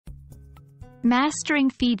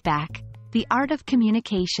Mastering feedback, the art of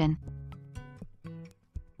communication.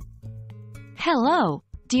 Hello,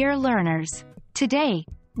 dear learners. Today,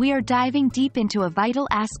 we are diving deep into a vital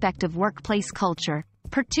aspect of workplace culture,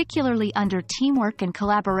 particularly under teamwork and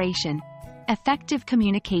collaboration: effective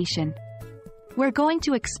communication. We're going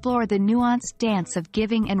to explore the nuanced dance of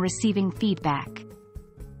giving and receiving feedback.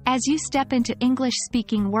 As you step into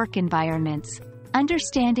English-speaking work environments,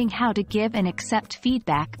 understanding how to give and accept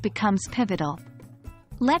feedback becomes pivotal.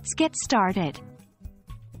 Let's get started.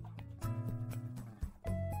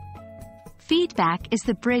 Feedback is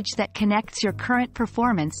the bridge that connects your current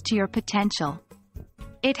performance to your potential.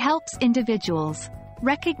 It helps individuals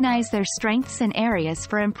recognize their strengths and areas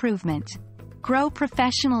for improvement, grow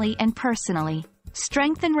professionally and personally,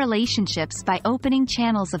 strengthen relationships by opening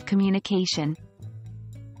channels of communication.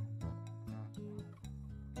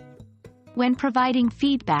 When providing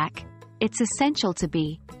feedback, it's essential to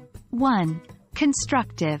be 1.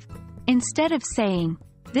 Constructive. Instead of saying,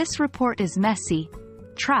 "This report is messy,"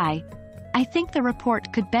 try, "I think the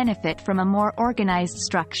report could benefit from a more organized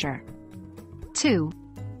structure." 2.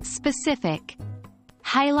 Specific.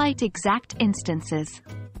 Highlight exact instances.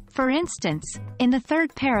 For instance, in the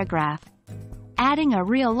third paragraph, adding a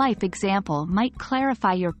real-life example might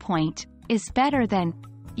clarify your point is better than,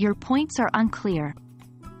 "Your points are unclear."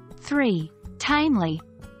 3. Timely.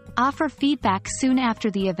 Offer feedback soon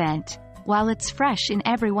after the event, while it's fresh in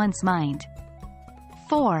everyone's mind.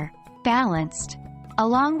 4. Balanced.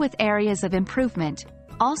 Along with areas of improvement,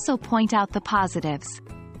 also point out the positives.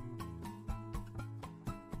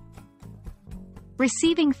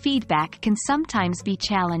 Receiving feedback can sometimes be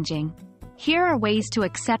challenging. Here are ways to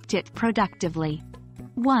accept it productively.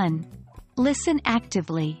 1. Listen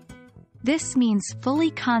actively. This means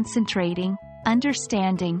fully concentrating,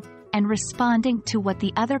 understanding, and responding to what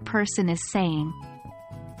the other person is saying.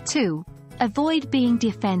 2. Avoid being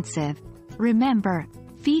defensive. Remember,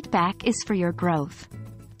 feedback is for your growth.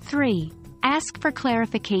 3. Ask for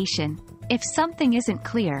clarification. If something isn't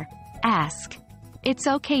clear, ask. It's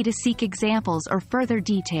okay to seek examples or further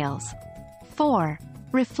details. 4.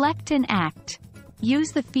 Reflect and act.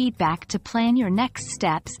 Use the feedback to plan your next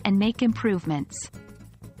steps and make improvements.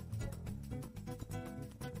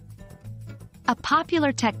 A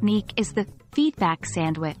popular technique is the feedback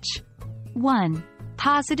sandwich. 1.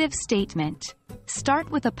 Positive statement. Start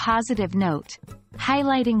with a positive note,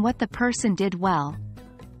 highlighting what the person did well.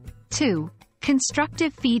 2.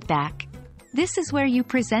 Constructive feedback. This is where you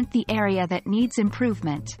present the area that needs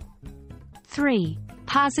improvement. 3.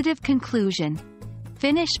 Positive conclusion.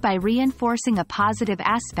 Finish by reinforcing a positive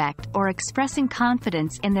aspect or expressing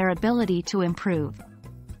confidence in their ability to improve.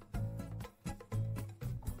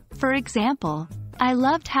 For example, "I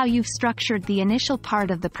loved how you've structured the initial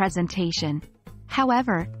part of the presentation.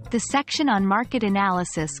 However, the section on market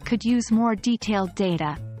analysis could use more detailed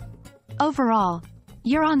data. Overall,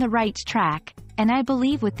 you're on the right track, and I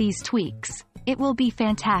believe with these tweaks, it will be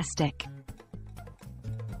fantastic."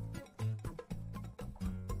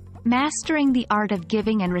 Mastering the art of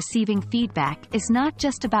giving and receiving feedback is not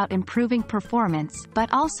just about improving performance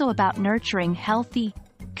but also about nurturing healthy,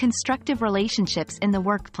 constructive relationships in the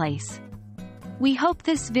workplace. We hope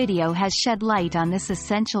this video has shed light on this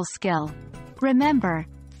essential skill. Remember,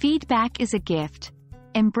 feedback is a gift.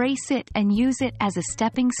 Embrace it and use it as a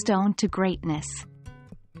stepping stone to greatness.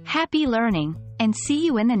 Happy learning, and see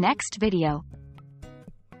you in the next video.